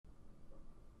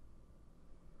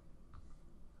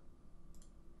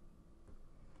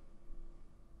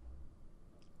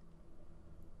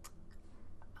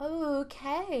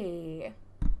Okay.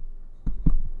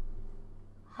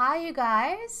 Hi, you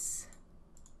guys.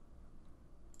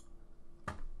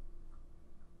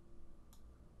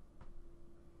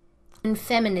 And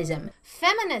feminism.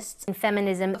 Feminists and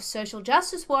feminism of social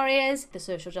justice warriors, the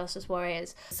social justice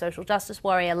warriors, the social justice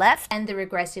warrior left, and the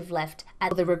regressive left,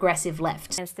 and the regressive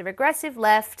left. It's the regressive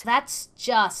left. That's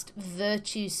just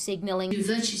virtue signaling.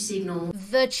 Virtue signal.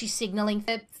 Virtue signaling.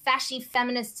 The fashy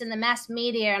feminists in the mass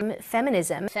media.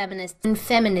 Feminism. Feminists and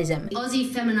feminism.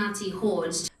 Aussie feminazi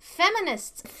hordes.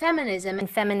 Feminists, feminism, and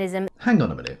feminism. Hang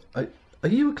on a minute. Are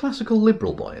you a classical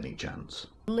liberal by any chance?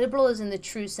 Liberal is in the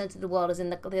true sense of the word, as in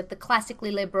the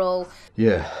classically liberal.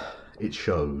 Yeah, it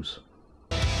shows.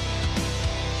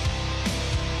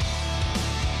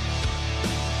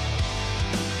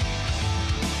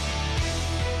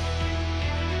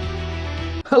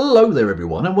 Hello there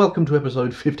everyone, and welcome to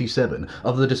episode 57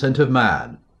 of The Descent of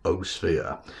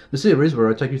Man-osphere, the series where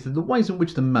I take you through the ways in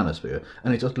which the Man-osphere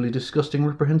and its utterly disgusting,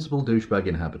 reprehensible douchebag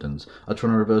inhabitants are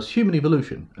trying to reverse human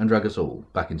evolution and drag us all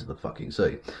back into the fucking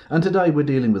sea. And today we're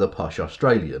dealing with a posh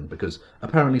Australian, because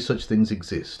apparently such things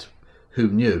exist. Who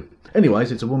knew?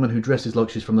 Anyways, it's a woman who dresses like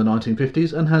she's from the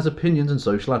 1950s and has opinions and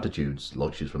social attitudes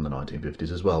like she's from the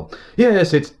 1950s as well.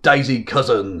 Yes, it's Daisy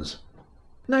Cousens!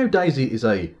 Now, Daisy is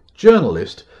a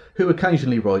journalist who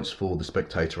occasionally writes for The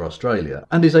Spectator Australia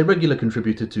and is a regular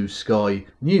contributor to Sky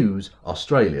News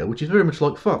Australia, which is very much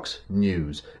like Fox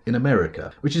News in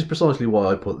America, which is precisely why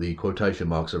I put the quotation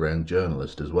marks around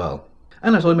journalist as well.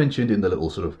 And as I mentioned in the little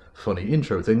sort of funny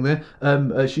intro thing there,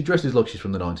 she dresses like she's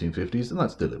from the 1950s, and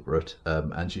that's deliberate,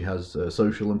 and she has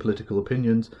social and political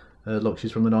opinions like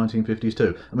she's from the 1950s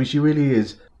too. I mean, she really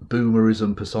is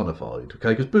boomerism personified, okay?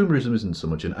 Because boomerism isn't so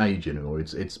much an age anymore,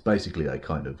 it's basically a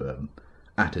kind of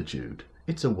attitude.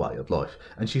 It's a way of life,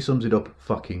 and she sums it up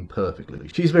fucking perfectly.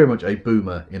 She's very much a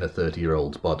boomer in a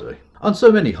 30-year-old's body. On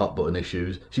so many hot-button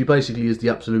issues, she basically is the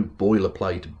absolute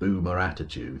boilerplate boomer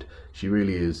attitude. She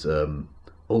really is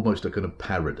almost a kind of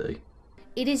parody.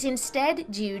 It is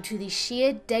instead due to the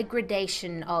sheer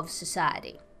degradation of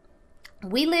society.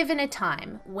 We live in a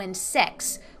time when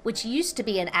sex, which used to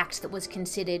be an act that was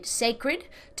considered sacred,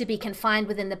 to be confined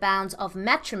within the bounds of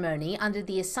matrimony under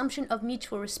the assumption of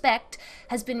mutual respect,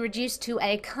 has been reduced to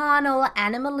a carnal,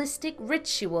 animalistic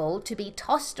ritual to be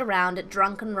tossed around at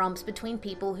drunken romps between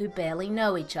people who barely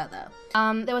know each other.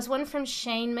 There was one from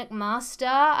Shane McMaster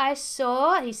I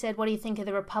saw. He said, "What do you think of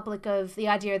the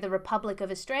idea of the Republic of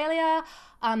Australia?"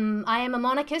 I am a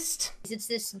monarchist. It's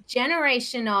this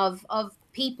generation of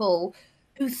people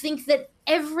who think that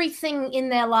everything in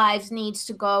their lives needs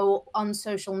to go on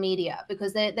social media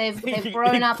because they've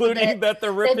grown up with it. Including that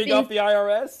they're ripping off the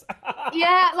IRS?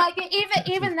 Yeah, like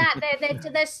even that,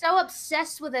 they're so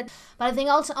obsessed with it. But I think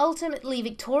ultimately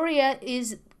Victoria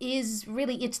is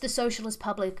really, it's the Socialist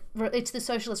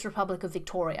Republic of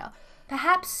Victoria.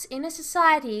 Perhaps in a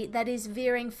society that is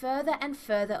veering further and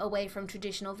further away from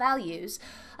traditional values,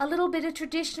 a little bit of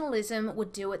traditionalism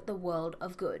would do it the world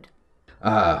of good.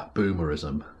 Ah,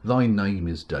 boomerism. Thy name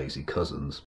is Daisy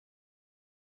Cousens.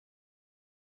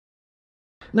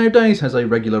 Now, Daisy has a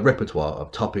regular repertoire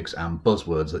of topics and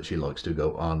buzzwords that she likes to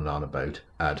go on and on about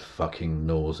ad fucking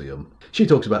nauseum. She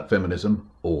talks about feminism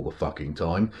all the fucking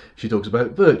time. She talks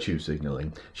about virtue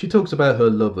signalling. She talks about her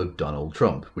love of Donald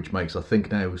Trump, which makes, I think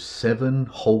now, 7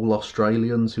 whole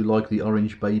Australians who like the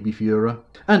orange baby Führer.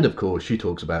 And of course, she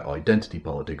talks about identity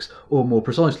politics, or more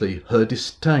precisely, her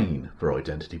disdain for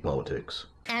identity politics.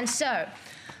 And so,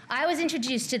 I was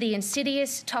introduced to the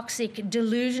insidious, toxic,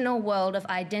 delusional world of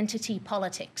identity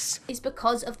politics. It's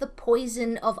because of the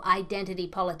poison of identity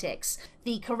politics.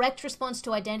 The correct response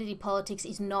to identity politics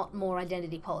is not more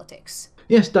identity politics.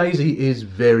 Yes, Daisy is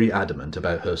very adamant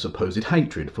about her supposed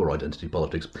hatred for identity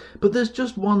politics, but there's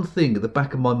just one thing at the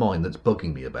back of my mind that's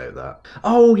bugging me about that.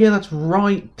 Oh yeah, that's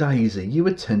right, Daisy, you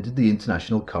attended the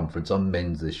International Conference on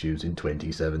Men's Issues in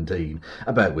 2017,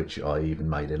 about which I even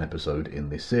made an episode in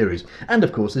this series. And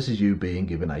of course, this is you being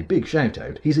given a big shout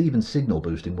out. He's even signal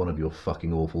boosting one of your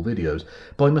fucking awful videos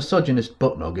by misogynist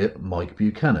butt nugget Mike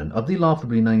Buchanan of the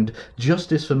laughably named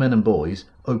Justice for Men and Boys,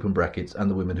 open brackets, and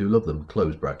the women who love them,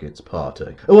 close brackets,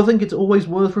 party. Oh, I think it's always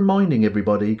worth reminding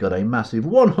everybody got a massive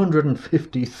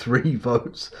 153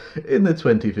 votes in the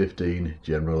 2015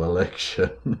 general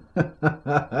election.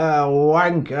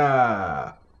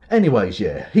 Wanker! Anyways,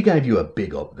 yeah, he gave you a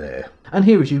big up there. And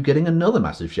here is you getting another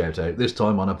massive shout out, this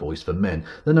time on A Voice for Men,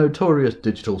 the notorious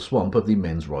digital swamp of the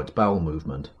men's rights bowel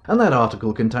movement. And that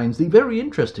article contains the very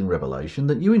interesting revelation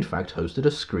that you in fact hosted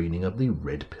a screening of the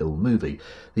Red Pill movie,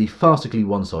 the farcically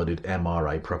one-sided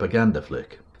MRA propaganda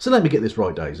flick. So let me get this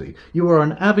right, Daisy. You are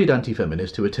an avid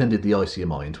anti-feminist who attended the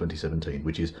ICMI in 2017,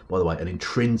 which is, by the way, an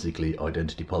intrinsically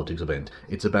identity politics event.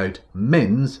 It's about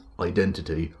men's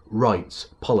identity, rights,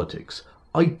 politics.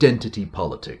 Identity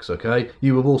politics, okay?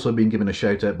 You have also been given a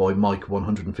shout out by Mike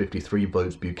 153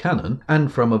 Votes Buchanan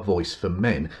and from A Voice for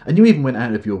Men, and you even went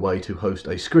out of your way to host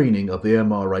a screening of the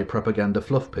MRA propaganda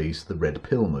fluff piece, The Red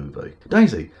Pill Movie.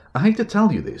 Daisy, I hate to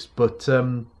tell you this, but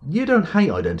you don't hate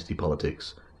identity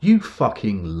politics. You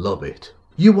fucking love it.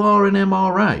 You are an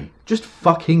MRA. Just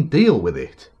fucking deal with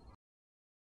it.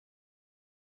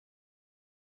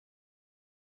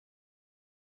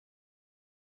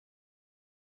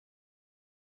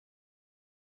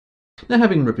 Now,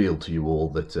 having revealed to you all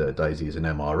that Daisy is an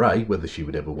MRA, whether she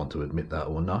would ever want to admit that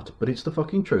or not, but it's the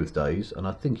fucking truth, Daisy, and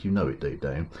I think you know it deep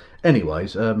down.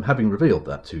 Anyways, having revealed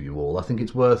that to you all, I think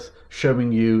it's worth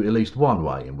showing you at least one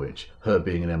way in which her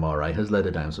being an MRA has led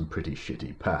her down some pretty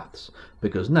shitty paths.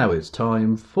 Because now it's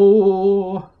time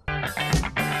for...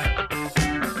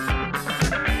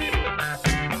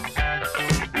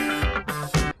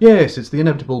 Yes, it's the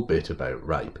inevitable bit about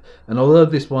rape, and although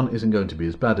this one isn't going to be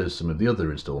as bad as some of the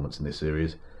other instalments in this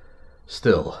series,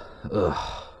 still,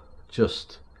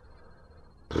 just...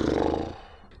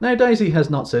 Now, Daisy has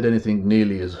not said anything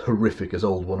nearly as horrific as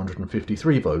old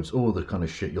 153 votes or the kind of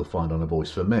shit you'll find on A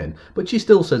Voice for Men, but she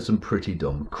still said some pretty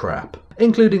dumb crap,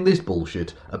 including this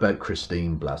bullshit about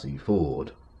Christine Blasey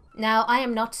Ford. Now, I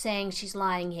am not saying she's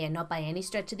lying here, not by any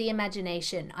stretch of the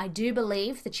imagination. I do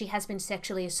believe that she has been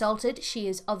sexually assaulted. She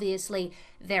is obviously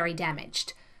very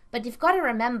damaged. But you've got to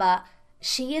remember,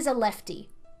 she is a lefty.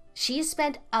 She has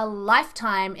spent a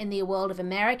lifetime in the world of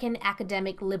American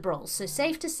academic liberals, so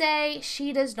safe to say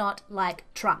she does not like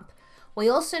Trump. We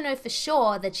also know for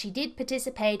sure that she did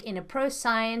participate in a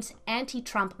pro-science,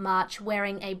 anti-Trump march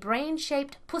wearing a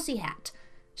brain-shaped pussy hat.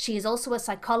 She is also a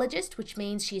psychologist, which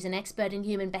means she's an expert in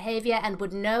human behavior and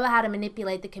would know how to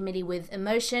manipulate the committee with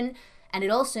emotion, and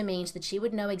it also means that she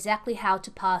would know exactly how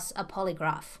to pass a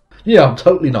polygraph. Yeah, I'm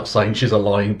totally not saying she's a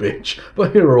lying bitch,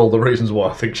 but here are all the reasons why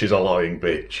I think she's a lying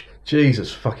bitch.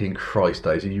 Jesus fucking Christ,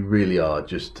 Daisy, you really are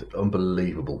just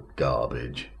unbelievable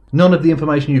garbage. None of the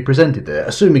information you presented there,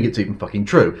 assuming it's even fucking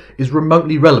true, is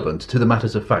remotely relevant to the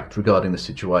matters of fact regarding the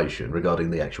situation, regarding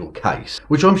the actual case,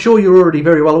 which I'm sure you're already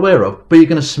very well aware of, but you're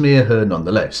going to smear her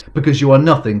nonetheless, because you are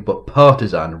nothing but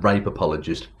partisan rape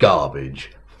apologist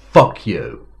garbage. Fuck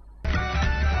you.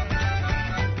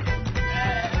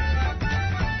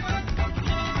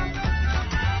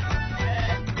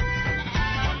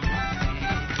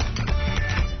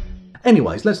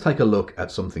 Anyways, let's take a look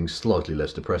at something slightly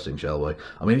less depressing, shall we?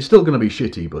 I mean, it's still going to be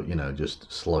shitty, but, you know,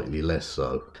 just slightly less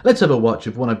so. Let's have a watch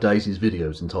of one of Daisy's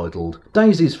videos entitled,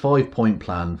 Daisy's 5-Point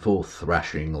Plan for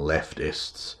Thrashing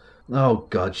Leftists. Oh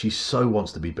god, she so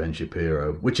wants to be Ben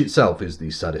Shapiro, which itself is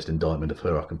the saddest indictment of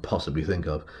her I can possibly think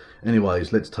of.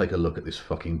 Anyways, let's take a look at this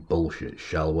fucking bullshit,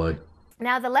 shall we?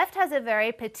 Now, the left has a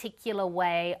very particular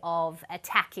way of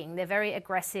attacking. They're very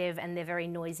aggressive and they're very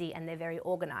noisy and they're very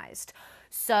organized.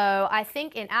 So I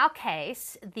think in our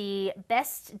case, the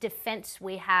best defense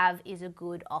we have is a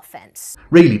good offense.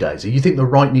 Really, Daisy, you think the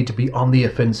right need to be on the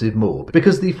offensive more?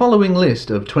 Because the following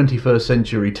list of 21st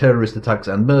century terrorist attacks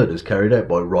and murders carried out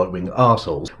by right-wing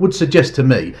arseholes would suggest to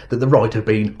me that the right have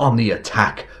been on the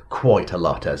attack quite a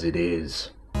lot as it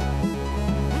is.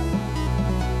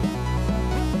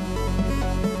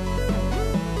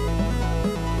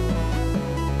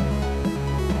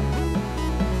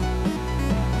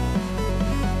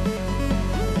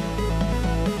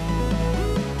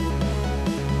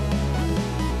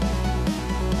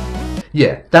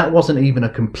 Yeah, that wasn't even a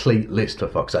complete list, for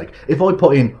fuck's sake. If I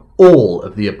put in all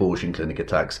of the abortion clinic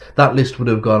attacks, that list would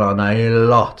have gone on a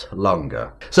lot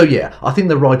longer. So yeah, I think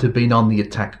the right have been on the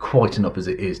attack quite enough as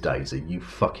it is, Daisy, you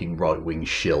fucking right-wing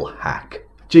shill hack.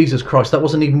 Jesus Christ, that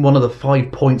wasn't even one of the 5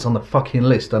 points on the fucking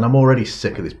list, and I'm already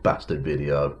sick of this bastard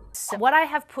video. So what I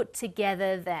have put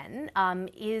together then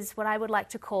is what I would like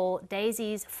to call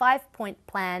Daisy's 5-point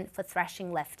plan for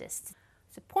thrashing leftists.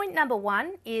 So point number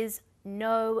 1 is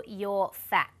know your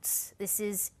facts. This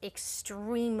is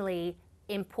extremely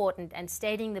important and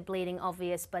stating the bleeding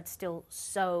obvious, but still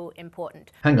so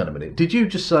important. Hang on a minute, did you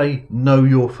just say know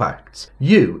your facts?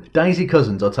 You, Daisy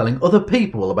Cousens, are telling other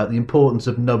people about the importance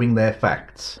of knowing their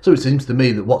facts. So it seems to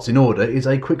me that what's in order is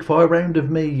a quick fire round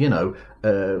of me, you know,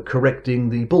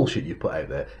 correcting the bullshit you've put out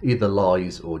there. Either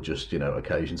lies or just, you know,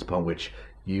 occasions upon which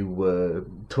you were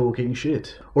talking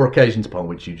shit. Or occasions upon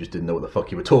which you just didn't know what the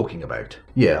fuck you were talking about.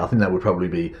 Yeah, I think that would probably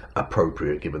be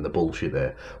appropriate given the bullshit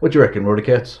there. What do you reckon, Roddy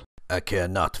Cats? I care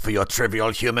not for your trivial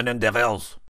human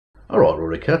endeavours. Alright,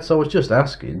 Rory Katz, I was just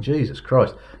asking. Jesus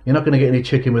Christ. You're not going to get any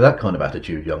chicken with that kind of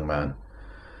attitude, young man.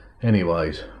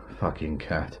 Anyways, fucking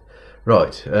cat.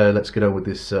 Right, let's get on with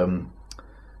this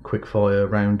quick-fire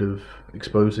round of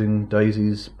exposing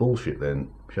Daisy's bullshit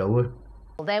then, shall we?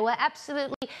 They were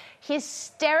absolutely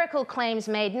hysterical claims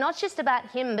made, not just about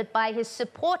him, but by his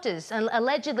supporters. And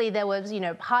allegedly there was,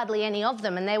 hardly any of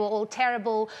them, and they were all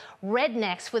terrible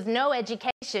rednecks with no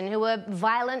education who were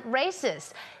violent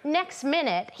racists. Next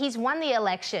minute, he's won the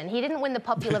election. He didn't win the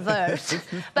popular vote,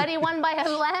 but he won by a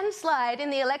landslide in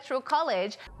the Electoral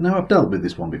College. Now, I've dealt with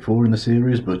this one before in the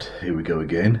series, but here we go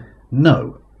again.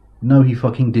 No, he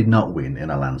fucking did not win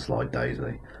in a landslide,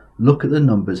 Daisy. Look at the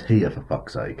numbers here, for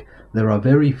fuck's sake. There are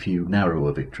very few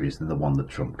narrower victories than the one that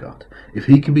Trump got. If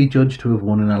he can be judged to have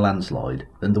won in a landslide,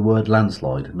 then the word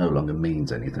landslide no longer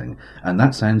means anything. And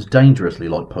that sounds dangerously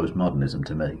like postmodernism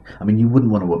to me. I mean, you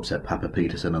wouldn't want to upset Papa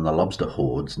Peterson and the lobster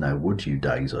hordes, now would you,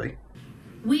 Daisy?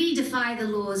 We defy the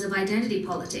laws of identity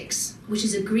politics, which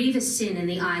is a grievous sin in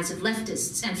the eyes of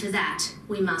leftists, and for that,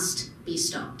 we must be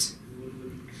stopped.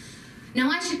 Now,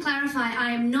 I should clarify,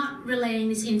 I am not relaying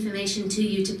this information to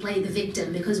you to play the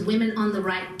victim, because women on the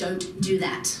right don't do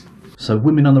that. So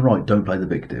women on the right don't play the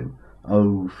victim?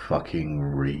 Oh, fucking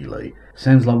really?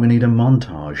 Sounds like we need a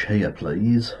montage here,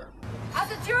 please. As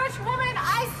a Jewish woman,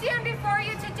 I stand before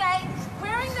you today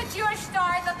wearing the Jewish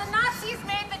star that the Nazis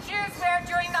made the Jews wear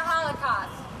during the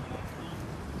Holocaust.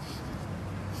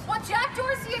 What Jack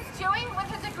Dorsey is doing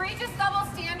with his egregious double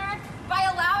standard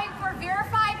by allowing for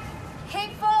verified,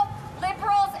 hateful,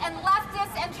 liberals and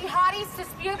leftists and jihadis to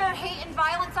spew their hate and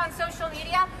violence on social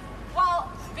media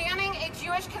while banning a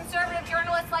Jewish conservative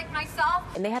journalist like myself.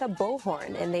 And they had a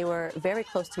bullhorn and they were very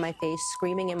close to my face,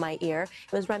 screaming in my ear.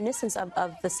 It was reminiscent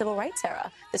of the civil rights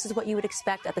era. This is what you would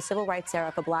expect at the civil rights era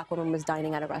if a black woman was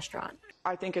dining at a restaurant.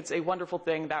 I think it's a wonderful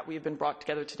thing that we've been brought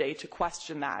together today to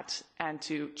question that and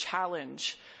to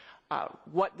challenge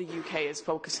what the UK is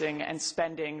focusing and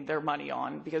spending their money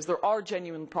on, because there are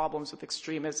genuine problems with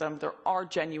extremism, there are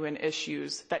genuine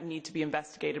issues that need to be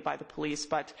investigated by the police,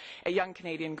 but a young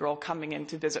Canadian girl coming in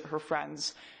to visit her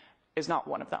friends is not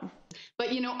one of them. But,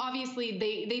 obviously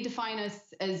they define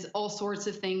us as all sorts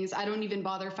of things. I don't even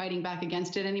bother fighting back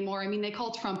against it anymore. I mean, they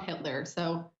call Trump Hitler,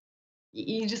 so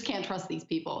you just can't trust these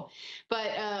people.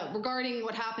 But regarding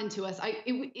what happened to us,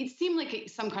 it seemed like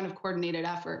some kind of coordinated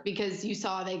effort, because you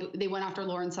saw they went after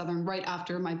Lauren Southern right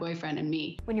after my boyfriend and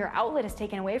me. When your outlet is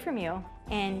taken away from you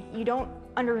and you don't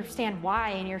understand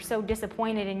why, and you're so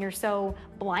disappointed and you're so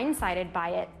blindsided by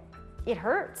it, it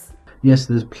hurts. Yes,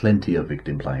 there's plenty of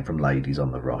victim playing from ladies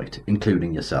on the right,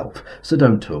 including yourself, so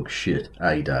don't talk shit,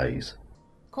 Days.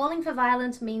 Calling for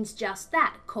violence means just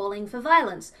that, calling for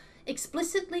violence.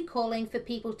 Explicitly calling for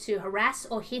people to harass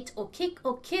or hit or kick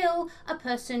or kill a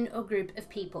person or group of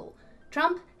people.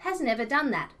 Trump has never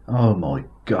done that. Oh my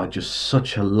god, you're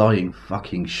such a lying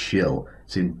fucking shill.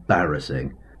 It's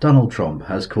embarrassing. Donald Trump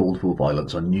has called for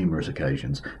violence on numerous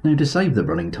occasions. Now, to save the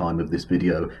running time of this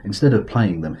video, instead of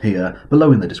playing them here,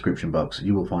 below in the description box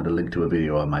you will find a link to a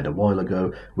video I made a while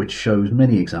ago which shows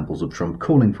many examples of Trump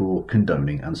calling for,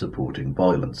 condoning and supporting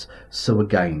violence. So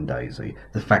again, Daisy,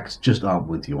 the facts just aren't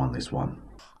with you on this one.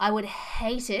 I would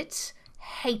hate it,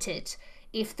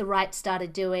 if the right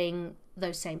started doing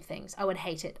those same things. I would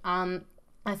hate it. I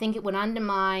think it would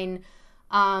undermine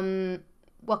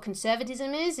what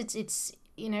conservatism is. It's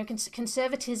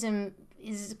conservatism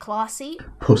is classy.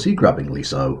 Pussy-grabbingly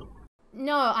so.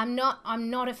 No, I'm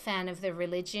not a fan of the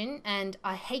religion, and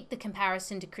I hate the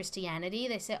comparison to Christianity.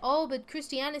 They say, oh, but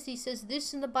Christianity says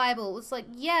this in the Bible. It's like,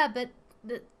 yeah, but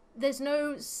there's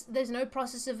no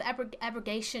process of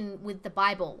abrogation with the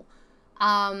Bible.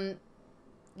 And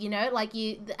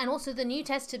also the New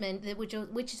Testament,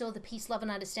 which is all the peace, love,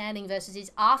 and understanding verses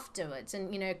is afterwards.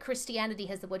 And, Christianity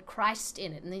has the word Christ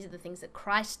in it, and these are the things that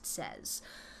Christ says.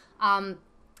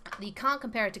 You can't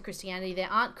compare it to Christianity.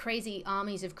 There aren't crazy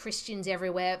armies of Christians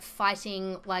everywhere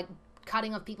fighting,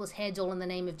 cutting off people's heads all in the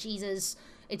name of Jesus.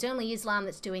 It's only Islam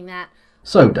that's doing that.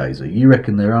 So, Daisy, you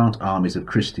reckon there aren't armies of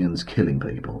Christians killing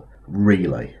people?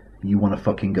 Really? You want to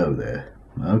fucking go there?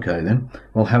 Okay then.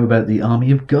 Well, how about the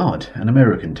Army of God, an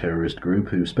American terrorist group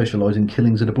who specialise in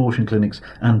killings at abortion clinics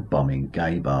and bombing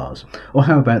gay bars? Or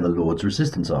how about the Lord's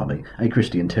Resistance Army, a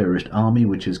Christian terrorist army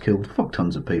which has killed fuck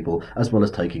tons of people as well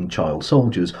as taking child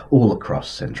soldiers all across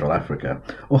Central Africa?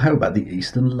 Or how about the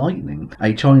Eastern Lightning,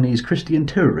 a Chinese Christian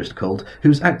terrorist cult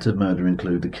whose acts of murder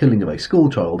include the killing of a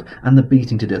schoolchild and the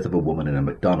beating to death of a woman in a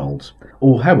McDonald's?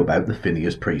 Or how about the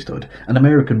Phineas Priesthood, an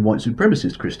American white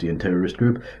supremacist Christian terrorist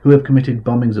group who have committed repeated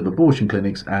bombings of abortion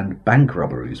clinics and bank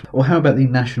robberies? Or how about the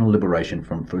National Liberation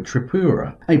Front for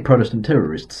Tripura, a Protestant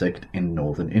terrorist sect in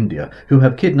northern India, who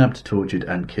have kidnapped, tortured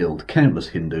and killed countless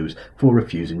Hindus for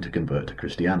refusing to convert to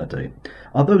Christianity?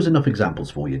 Are those enough examples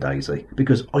for you, Daisy?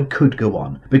 Because I could go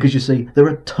on. Because you see, there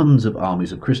are tons of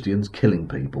armies of Christians killing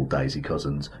people, Daisy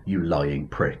Cousens, you lying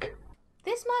prick.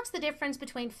 This marks the difference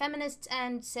between feminists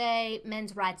and, say,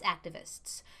 men's rights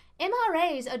activists.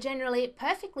 MRAs are generally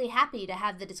perfectly happy to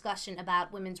have the discussion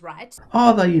about women's rights.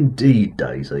 Are they indeed,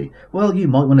 Daisy? Well, you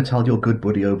might want to tell your good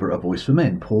buddy over at A Voice for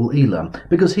Men, Paul Elam,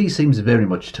 because he seems very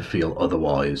much to feel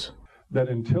otherwise. That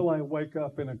until I wake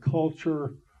up in a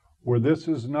culture where this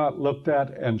is not looked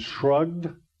at and shrugged,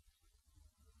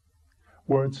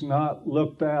 where it's not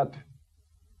looked at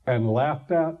and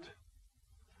laughed at,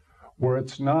 where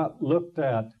it's not looked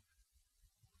at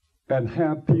and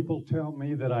have people tell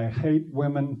me that I hate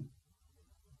women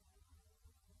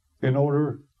in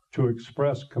order to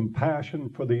express compassion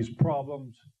for these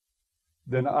problems,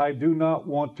 then I do not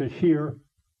want to hear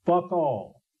fuck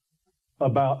all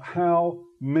about how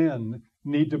men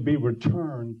need to be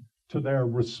returned to their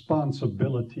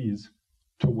responsibilities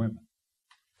to women.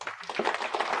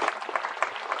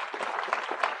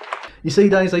 You see,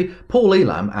 Daisy, Paul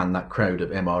Elam and that crowd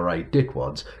of MRA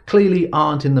dickwads clearly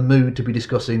aren't in the mood to be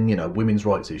discussing, women's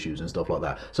rights issues and stuff like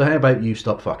that. So how about you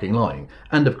stop fucking lying?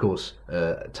 And of course,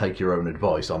 take your own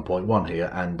advice on point one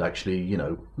here and actually,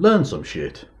 learn some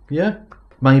shit. Yeah?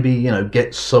 Maybe,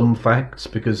 get some facts,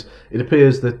 because it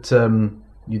appears that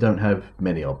you don't have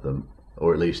many of them.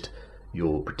 Or at least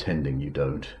you're pretending you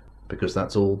don't. Because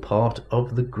that's all part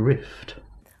of the grift.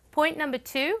 Point number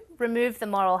 2, remove the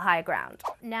moral high ground.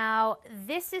 Now,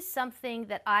 this is something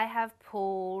that I have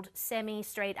pulled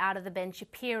straight out of the Ben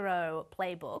Shapiro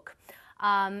playbook.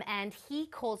 And he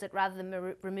calls it, rather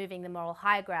than removing the moral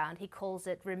high ground, he calls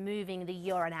it removing the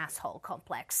you're an asshole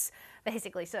complex,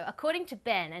 basically. So according to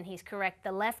Ben, and he's correct,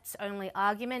 the left's only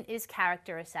argument is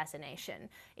character assassination.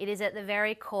 It is at the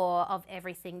very core of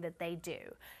everything that they do.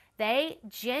 They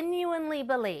genuinely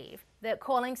believe that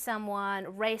calling someone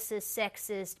racist,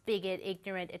 sexist, bigot,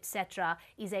 ignorant, etc.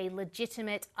 is a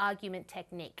legitimate argument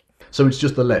technique. So it's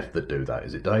just the left that do that,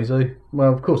 is it, Daisy?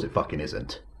 Well, of course it fucking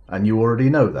isn't. And you already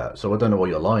know that, so I don't know why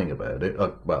you're lying about it.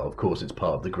 Well, of course it's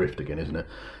part of the grift again, isn't it?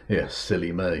 Yeah,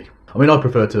 silly me. I mean, I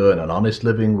prefer to earn an honest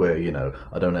living where,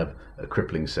 I don't have a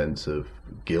crippling sense of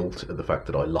guilt at the fact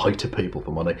that I lie to people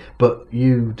for money. But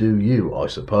you do you, I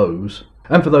suppose.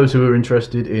 And for those who are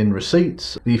interested in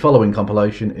receipts, the following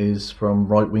compilation is from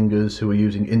right-wingers who are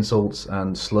using insults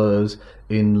and slurs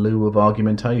in lieu of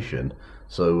argumentation.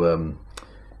 So,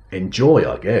 enjoy,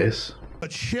 I guess.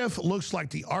 But Schiff looks like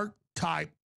the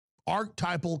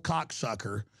archetypal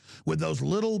cocksucker with those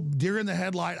little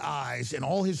deer-in-the-headlight eyes and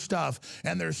all his stuff.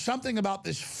 And there's something about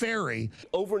this fairy.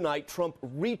 Overnight, Trump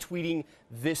retweeting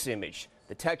this image.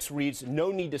 The text reads, "No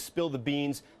need to spill the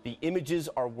beans. The images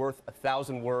are worth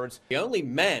 1,000 words." The only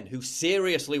men who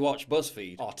seriously watch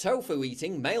BuzzFeed are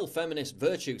tofu-eating, male feminist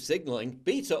virtue signaling,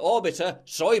 beta-orbiter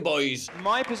soy boys.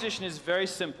 My position is very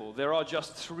simple. There are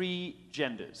just 3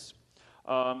 genders.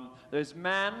 There's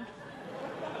man,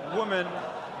 woman,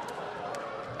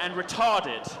 and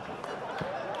retarded.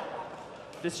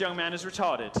 This young man is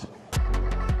retarded.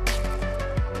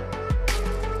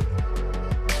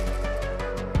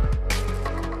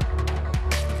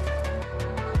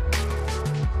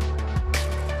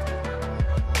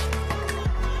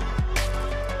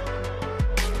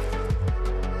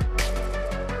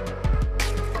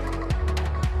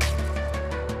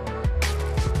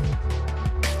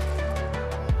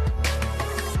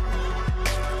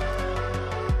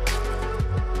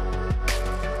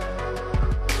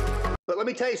 But let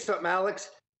me tell you something, Alex.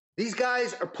 These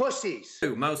guys are pussies.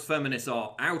 Most feminists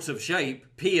are out of shape,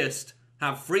 pierced,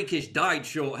 have freakish dyed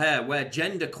short hair, wear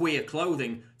genderqueer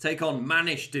clothing, take on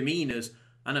mannish demeanours,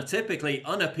 and are typically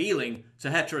unappealing to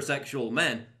heterosexual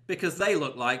men because they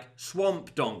look like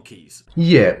swamp donkeys.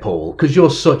 Yeah, Paul, because you're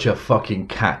such a fucking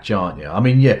catch, aren't you? I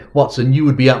mean, yeah, Watson, you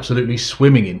would be absolutely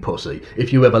swimming in pussy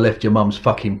if you ever left your mum's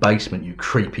fucking basement, you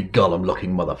creepy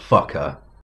Gollum-looking motherfucker.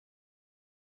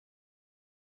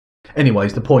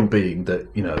 Anyways, the point being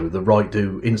that, the right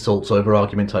do insults over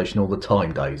argumentation all the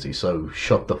time, Daisy, so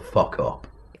shut the fuck up.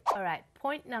 Alright,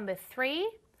 point number 3,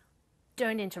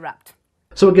 don't interrupt.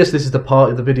 So I guess this is the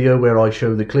part of the video where I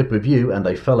show the clip of you and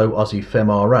a fellow Aussie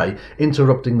FemRA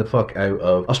interrupting the fuck out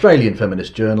of Australian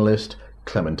feminist journalist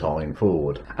Clementine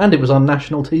Ford. And it was on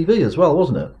national TV as well,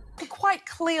 wasn't it? Quite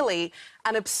clearly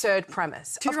an absurd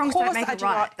premise. Two wrongs don't make it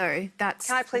right, though. That's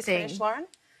Can I please finish, Lauren?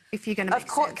 If you're going to make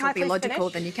sense or be logical,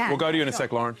 then you can. We'll go to you in a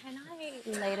sec, Lauren.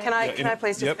 Can I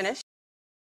please just finish?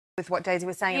 with what Daisy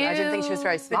was saying, and I didn't think she was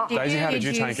very smart. Daisy, how did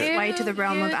you take it? Way to the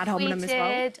realm of ad hominem as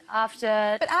well.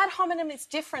 After... But ad hominem is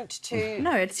different to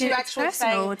No, it's actually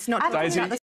personal. saying... It's not Daisy.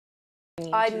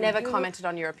 I never commented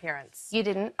on your appearance. You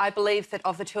didn't? I believe that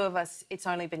of the two of us, it's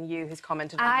only been you who's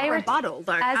commented on a rebuttal,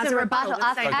 though. As a rebuttal.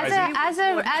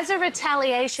 As a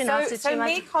retaliation after too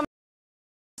much...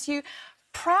 You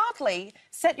proudly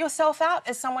set yourself out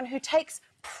as someone who takes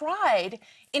pride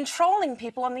in trolling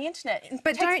people on the internet.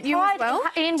 But don't you as well?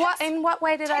 In what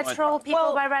way did I troll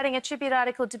people by writing a tribute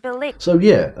article to Bill Lee? So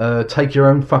yeah, take your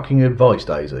own fucking advice,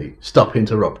 Daisy. Stop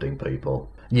interrupting people.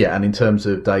 Yeah, and in terms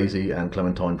of Daisy and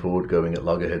Clementine Ford going at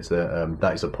loggerheads there,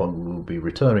 that is a point we will be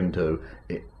returning to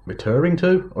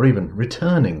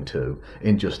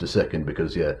in just a second,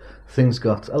 because yeah, things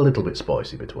got a little bit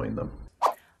spicy between them.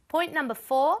 Point number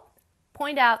 4,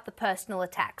 point out the personal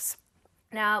attacks.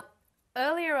 Now,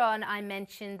 earlier on I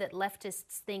mentioned that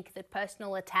leftists think that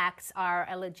personal attacks are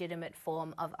a legitimate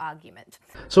form of argument.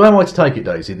 So am I to take it,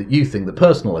 Daisy, that you think that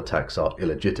personal attacks are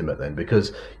illegitimate then,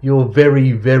 because your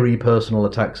very, very personal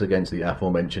attacks against the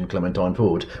aforementioned Clementine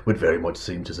Ford would very much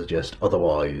seem to suggest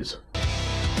otherwise?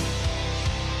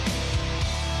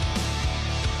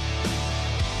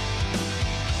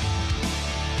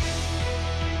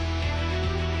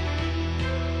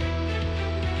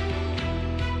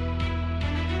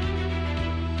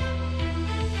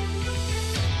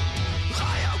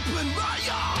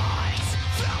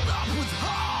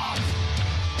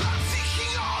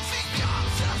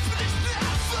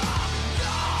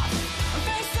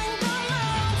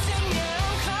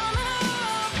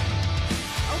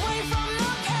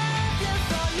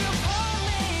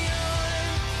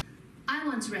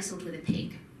 Wrestled with a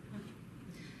pig.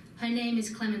 Her name is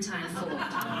Clementine Ford.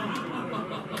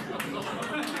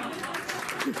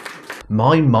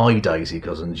 My Daisy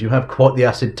Cousens, you have quite the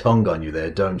acid tongue on you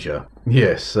there, don't you?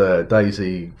 Yes,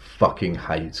 Daisy fucking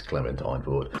hates Clementine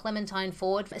Ford. Clementine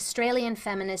Ford, Australian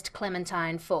feminist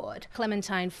Clementine Ford.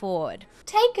 Clementine Ford.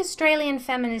 Take Australian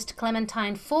feminist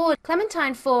Clementine Ford.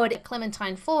 Clementine Ford.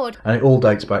 Clementine Ford. And it all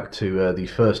dates back to the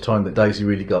first time that Daisy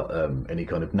really got any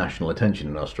kind of national attention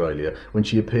in Australia, when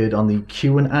she appeared on the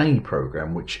Q&A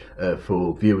programme, which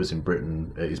for viewers in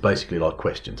Britain is basically like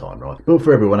Question Time, right? But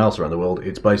for everyone else around the world,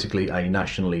 it's basically a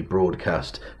nationally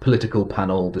broadcast political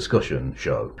panel discussion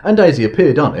show. And Daisy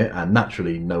appeared on it, and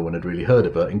naturally no one had really heard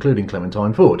of her, including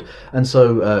Clementine Ford. And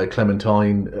so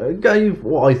Clementine gave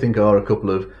what I think are a couple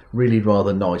of really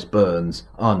rather nice burns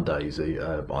on Daisy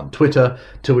on Twitter,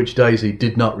 to which Daisy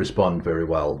did not respond very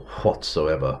well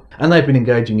whatsoever. And they've been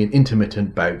engaging in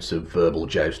intermittent bouts of verbal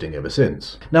jousting ever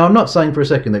since. Now, I'm not saying for a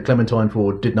second that Clementine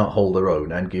Ford did not hold her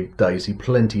own and give Daisy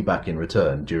plenty back in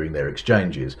return during their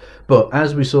exchanges, but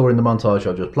as we saw in the montage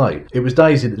I just played, it was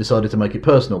Daisy that decided to make it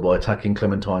personal by attacking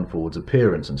Clementine Ford's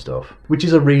appearance and stuff, which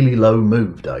is a really low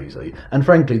move, Daisy. And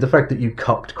frankly, the fact that you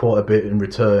copped quite a bit in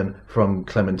return from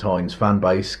Clementine's fan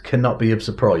base cannot be of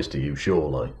surprise to you,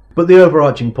 surely. But the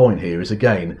overarching point here is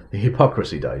again the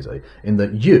hypocrisy, Daisy, in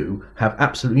that you have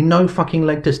absolutely no fucking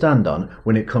leg to stand on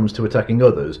when it comes to attacking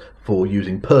others for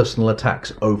using personal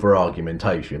attacks over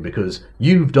argumentation, because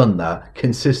you've done that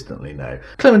consistently now.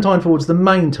 Clementine Ford's the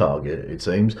main target, it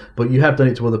seems, but you have done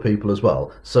it to other people as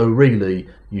well. So really,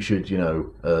 you should,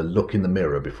 look in the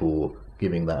mirror before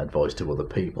giving that advice to other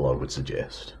people, I would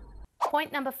suggest.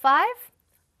 Point number 5,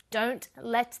 don't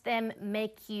let them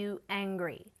make you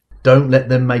angry. Don't let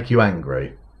them make you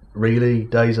angry. Really,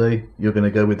 Daisy? You're going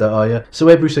to go with that, are you? So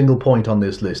every single point on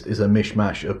this list is a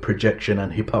mishmash of projection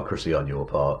and hypocrisy on your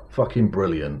part. Fucking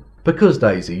brilliant. Because,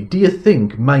 Daisy, do you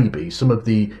think maybe some of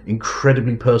the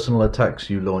incredibly personal attacks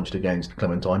you launched against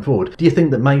Clementine Ford, do you think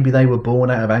that maybe they were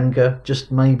born out of anger?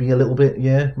 Just maybe a little bit,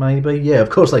 yeah? Maybe? Yeah, of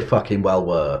course they fucking well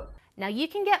were. Now, you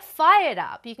can get fired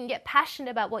up, you can get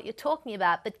passionate about what you're talking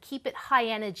about, but keep it high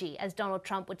energy, as Donald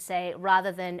Trump would say,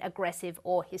 rather than aggressive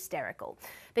or hysterical.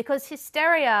 Because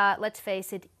hysteria, let's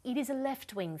face it, it is a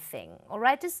left-wing thing, all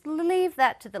right? Just leave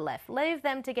that to the left. Leave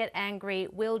them to get angry.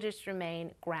 We'll just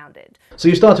remain grounded. So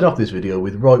you started off this video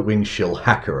with right-wing shill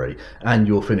hackery, and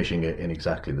you're finishing it in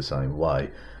exactly the same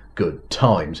way. Good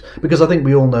times. Because I think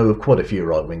we all know of quite a few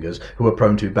right-wingers who are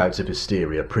prone to bouts of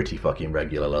hysteria pretty fucking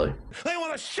regularly. They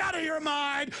want to shatter your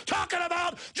mind talking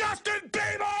about Justin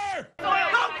Bieber!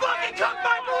 Don't fucking cook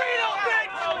my burrito,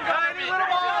 bitch!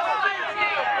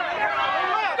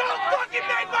 Don't fucking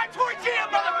make my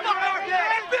tortilla, motherfucker!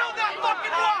 And build that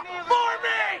fucking wall for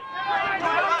me!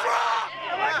 Trump!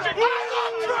 I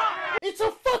love Trump! It's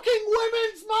a fucking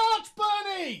women's march,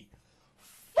 Bernie!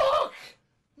 Fuck!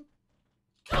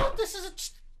 God, this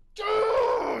is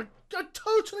I'm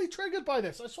totally triggered by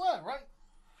this, I swear, right?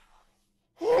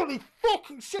 Holy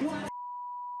fucking shit!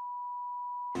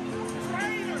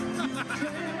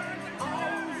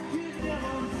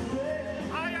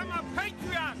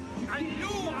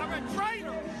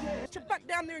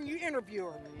 down there and you interview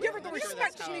her. Give her the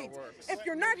respect she needs. If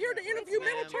you're not here to interview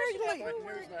military, leave.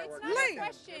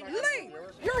 Leave.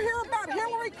 You're here about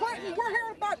Hillary Clinton. We're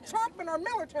here about Trump and our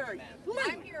military.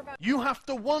 Leave. You have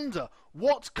to wonder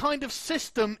what kind of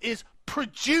system is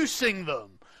producing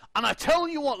them. And I tell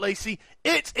you what, Lacey,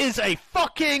 it is a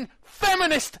fucking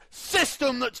feminist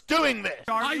system that's doing this.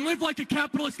 I live like a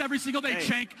capitalist every single day,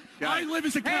 Cenk. I live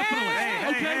as a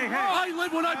capitalist, okay? I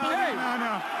live when I believe.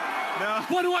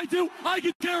 No. What do I do? I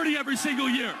get charity every single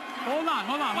year. Hold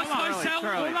on. What's my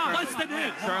salary? Less than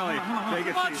his. Charlie, take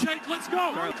it. Come on, Cenk, let's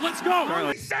go. Let's go.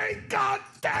 Charlie. Say, God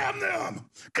damn them!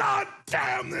 God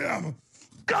damn them!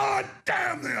 God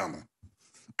damn them!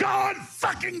 God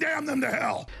fucking damn them to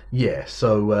hell! Yeah,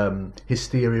 so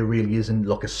hysteria really isn't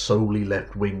like a solely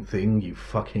left-wing thing, you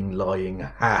fucking lying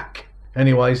hack.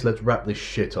 Anyways, let's wrap this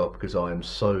shit up because I am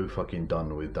so fucking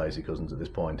done with Daisy Cousens at this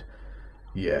point.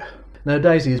 Yeah. Now,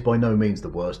 Daisy is by no means the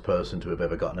worst person to have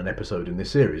ever gotten an episode in this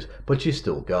series, but she's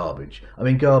still garbage. I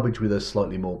mean, garbage with a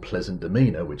slightly more pleasant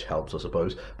demeanour, which helps, I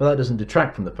suppose, but that doesn't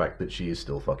detract from the fact that she is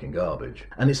still fucking garbage.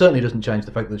 And it certainly doesn't change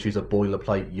the fact that she's a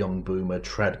boilerplate young boomer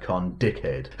tradcon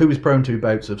dickhead, who is prone to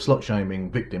bouts of slut-shaming,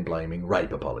 victim-blaming,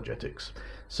 rape apologetics.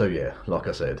 So yeah, like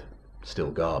I said, still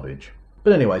garbage.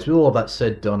 But anyways, with all of that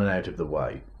said, done and out of the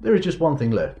way, there is just one thing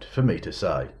left for me to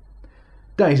say.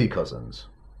 Daisy Cousens,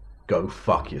 go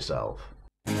fuck yourself.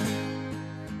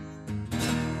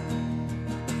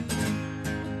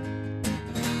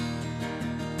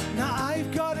 Now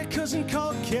I've got a cousin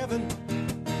called Kevin,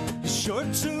 he's sure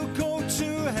to go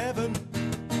to heaven.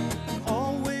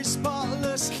 Always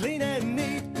spotless, clean and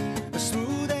neat, as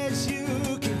smooth as you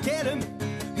can get him.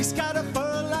 He's got a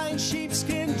fur-lined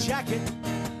sheepskin jacket,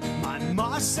 my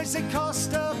ma says it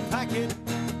cost a packet.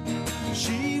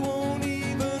 She won't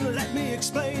even let me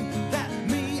explain that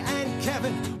me and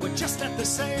Kevin were just at the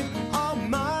same. Oh,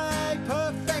 my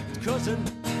perfect cousin,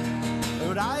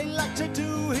 what I like to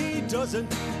do he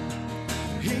doesn't.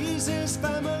 He's his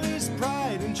family's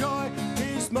pride and joy,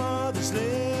 his mother's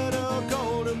little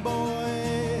golden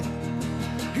boy.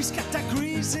 He's got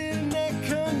degrees in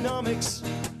economics,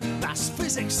 maths,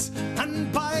 physics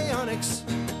and bionics.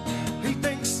 He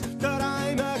thinks that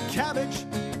I'm a cabbage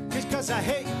because I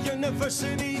hate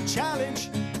University Challenge.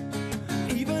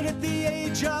 Even at the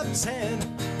age of 10,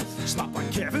 smart boy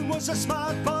Kevin was a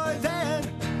smart boy then.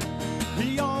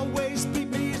 He always beat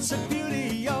me, it's a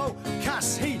beauty, yo,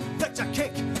 cause he liked a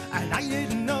kick and I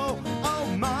didn't know.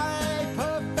 Oh, my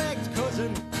perfect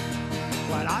cousin,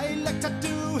 what I like to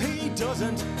do he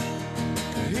doesn't.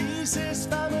 He's his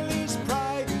family's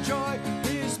pride and joy,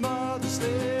 his mother's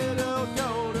little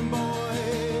golden boy.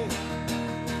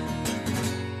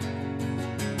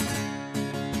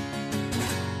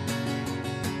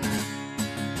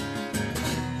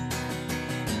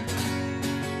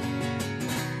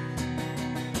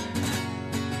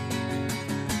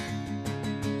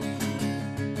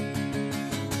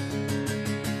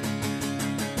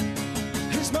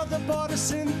 His mother bought a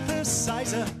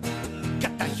synthesizer,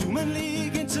 got the Human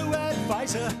League into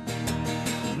advisor.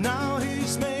 Now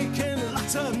he's making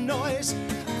lots of noise,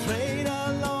 playing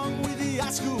along with the high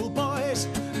school boys.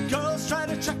 Girls try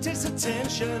to attract his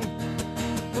attention,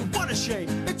 but what a shame,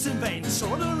 it's in vain,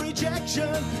 sort of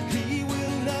rejection. He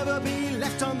will never be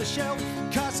left on the shelf,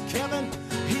 cause Kevin,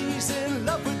 he's in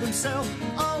love with himself.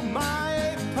 Oh,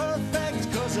 my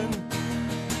perfect cousin,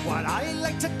 what I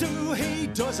like to do he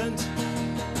doesn't.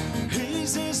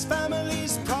 He's his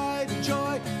family's pride and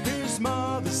joy, his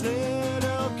mother's little